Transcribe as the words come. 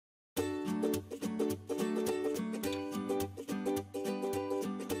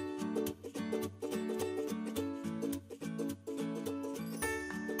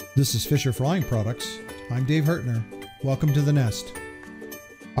This is Fisher Flying Products. I'm Dave Hertner. Welcome to the Nest.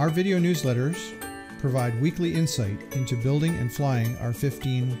 Our video newsletters provide weekly insight into building and flying our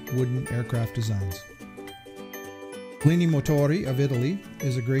 15 wooden aircraft designs. Plini Motori of Italy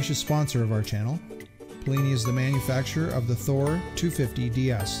is a gracious sponsor of our channel. Plini is the manufacturer of the Thor 250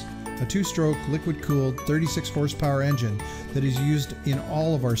 DS, a two-stroke liquid-cooled 36 horsepower engine that is used in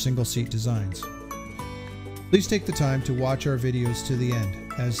all of our single-seat designs. Please take the time to watch our videos to the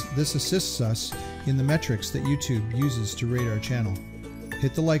end, as this assists us in the metrics that YouTube uses to rate our channel.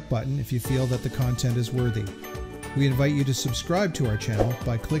 Hit the like button if you feel that the content is worthy. We invite you to subscribe to our channel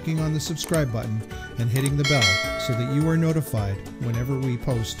by clicking on the subscribe button and hitting the bell so that you are notified whenever we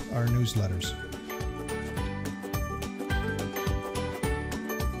post our newsletters.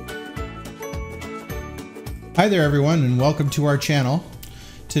 Hi there everyone, and welcome to our channel.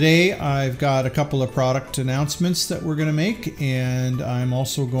 Today I've got a couple of product announcements that we're going to make, and I'm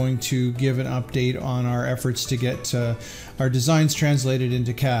also going to give an update on our efforts to get our designs translated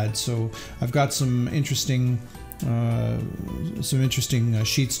into CAD. So I've got some interesting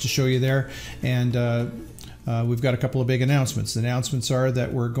sheets to show you there, and we've got a couple of big announcements. The announcements are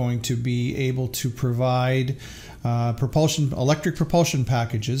that we're going to be able to provide electric propulsion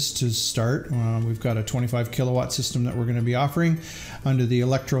packages to start. We've got a 25 kilowatt system that we're going to be offering under the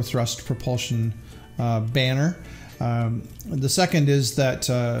Electro-Thrust Propulsion banner. The second is that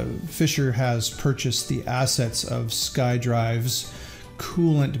Fisher has purchased the assets of SkyDrive's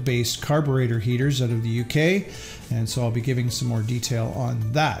coolant-based carburetor heaters out of the UK, and so I'll be giving some more detail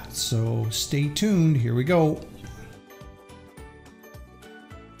on that. So stay tuned, here we go.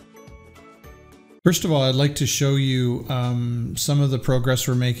 First of all, I'd like to show you some of the progress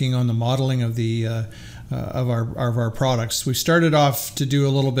we're making on the modeling of the of our products. We started off to do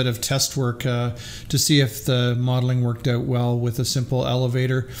a little bit of test work to see if the modeling worked out well with a simple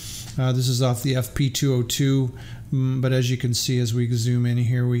elevator. This is off the FP202, but as you can see, as we zoom in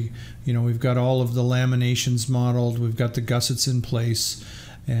here, we've got all of the laminations modeled. We've got the gussets in place,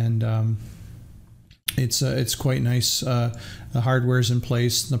 and it's quite nice. The hardware's in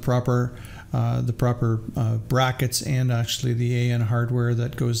place, the proper brackets, and actually the AN hardware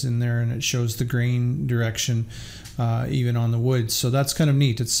that goes in there, and it shows the grain direction even on the wood. So that's kind of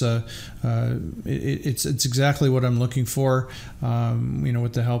neat. It's exactly what I'm looking for.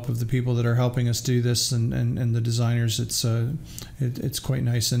 With the help of the people that are helping us do this and the designers, it's quite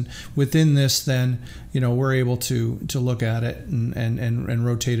nice. And within this, then we're able to look at it and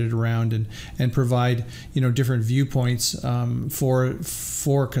rotate it around and provide different viewpoints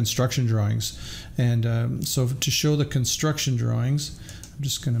for construction drawings. And so to show the construction drawings, I'm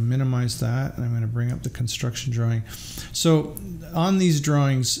just going to minimize that, and I'm going to bring up the construction drawing. So on these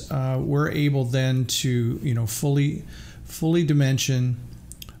drawings, we're able then to fully dimension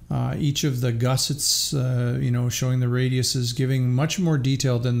each of the gussets, showing the radiuses, giving much more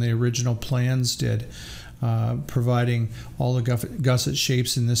detail than the original plans did. Providing all the gusset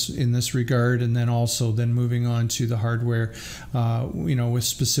shapes in this regard, and then also moving on to the hardware, with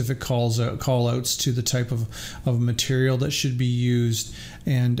specific call outs to the type of material that should be used,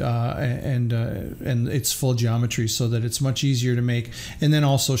 and its full geometry, so that it's much easier to make, and then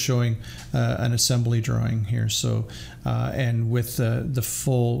also showing an assembly drawing here. So and with the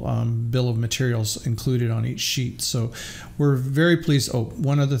full bill of materials included on each sheet. So we're very pleased. Oh,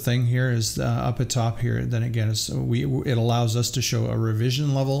 one other thing here is up at top here. Then again, it allows us to show a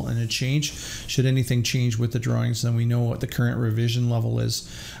revision level and a change. Should anything change with the drawings, then we know what the current revision level is.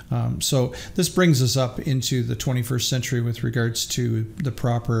 So this brings us up into the 21st century with regards to the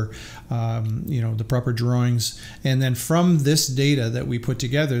proper, the proper drawings. And then from this data that we put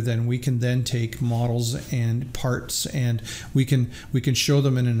together, then we can then take models and parts, and we can show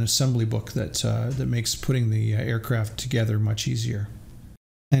them in an assembly book that makes putting the aircraft together much easier.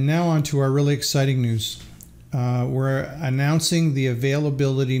 And now on to our really exciting news. We're announcing the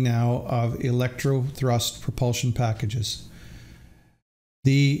availability now of Electro-Thrust propulsion packages.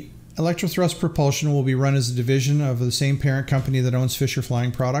 The Electro-Thrust Propulsion will be run as a division of the same parent company that owns Fisher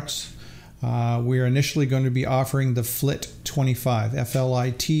Flying Products. We are initially going to be offering the FLIT 25,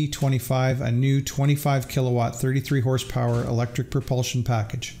 F-L-I-T 25, a new 25 kilowatt, 33 horsepower electric propulsion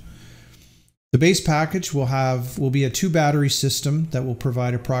package. The base package will be a 2 battery system that will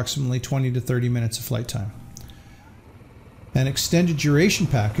provide approximately 20 to 30 minutes of flight time. An extended duration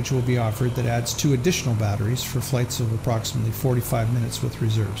package will be offered that adds 2 additional batteries for flights of approximately 45 minutes with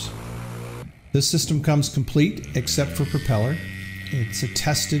reserves. This system comes complete except for propeller. It's a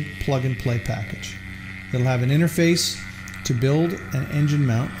tested plug-and-play package. It'll have an interface to build an engine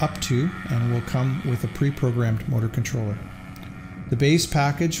mount up to, and will come with a pre-programmed motor controller. The base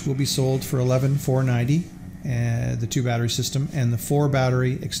package will be sold for $11,490, the 2 battery system, and the 4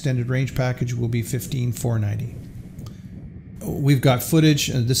 battery extended range package will be $15,490. We've got footage.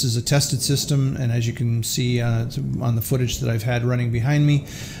 This is a tested system, and as you can see on the footage that I've had running behind me,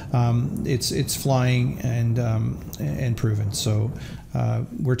 it's flying and proven. So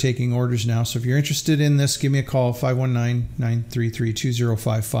we're taking orders now. So if you're interested in this, give me a call,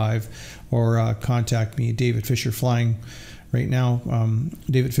 519-933-2055, or contact me, David Fisher Flying. Right now,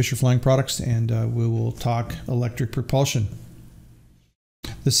 David Fisher Flying Products, and we will talk electric propulsion.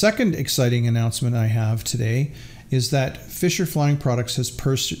 The second exciting announcement I have today is that Fisher Flying Products has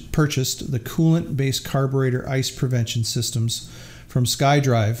purchased the coolant-based carburetor ice prevention systems from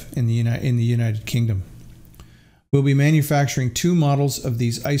SkyDrive in the United Kingdom. We'll be manufacturing 2 models of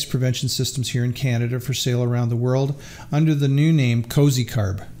these ice prevention systems here in Canada for sale around the world under the new name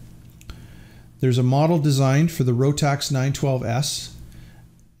CozyCarb. There's a model designed for the Rotax 912S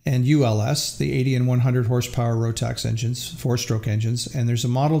and ULS, the 80 and 100 horsepower Rotax engines, 4-stroke engines, and there's a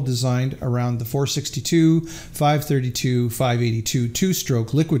model designed around the 462, 532, 582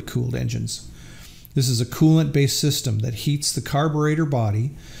 2-stroke liquid-cooled engines. This is a coolant-based system that heats the carburetor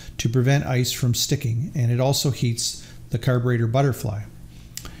body to prevent ice from sticking, and it also heats the carburetor butterfly.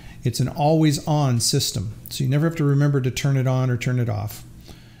 It's an always-on system, so you never have to remember to turn it on or turn it off.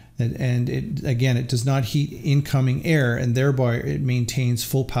 And it does not heat incoming air, and thereby it maintains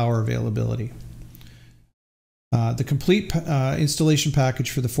full power availability. The complete installation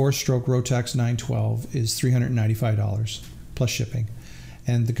package for the 4-stroke Rotax 912 is $395 plus shipping,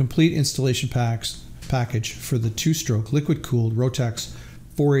 and the complete installation package for the 2-stroke liquid-cooled Rotax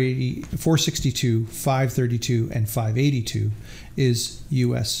 480, 462, 532, and 582 is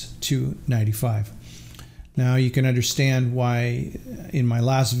US $295. Now you can understand why in my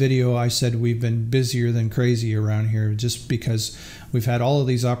last video I said we've been busier than crazy around here, just because we've had all of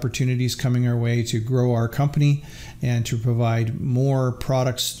these opportunities coming our way to grow our company and to provide more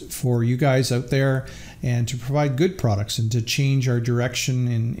products for you guys out there, and to provide good products and to change our direction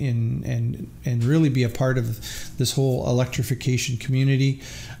and really be a part of this whole electrification community.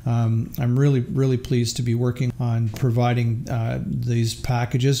 I'm really pleased to be working on providing these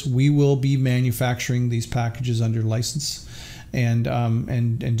packages. We will be manufacturing these packages under license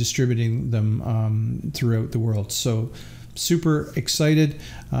and distributing them throughout the world. So super excited.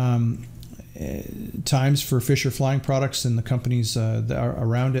 Times for Fisher Flying Products and the companies that are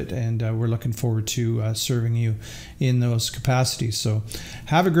around it, and we're looking forward to serving you in those capacities. So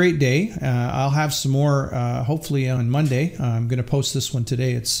have a great day. I'll have some more hopefully on Monday. I'm going to post this one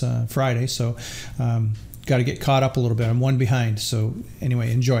today. It's Friday, so got to get caught up a little bit. I'm one behind. So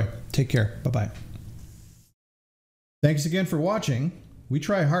anyway, enjoy. Take care. Bye-bye. Thanks again for watching. We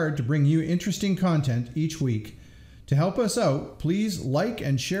try hard to bring you interesting content each week. To help us out, please like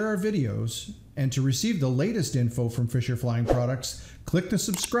and share our videos, and to receive the latest info from Fisher Flying Products, click the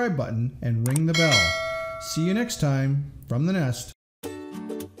subscribe button and ring the bell. See you next time from the nest.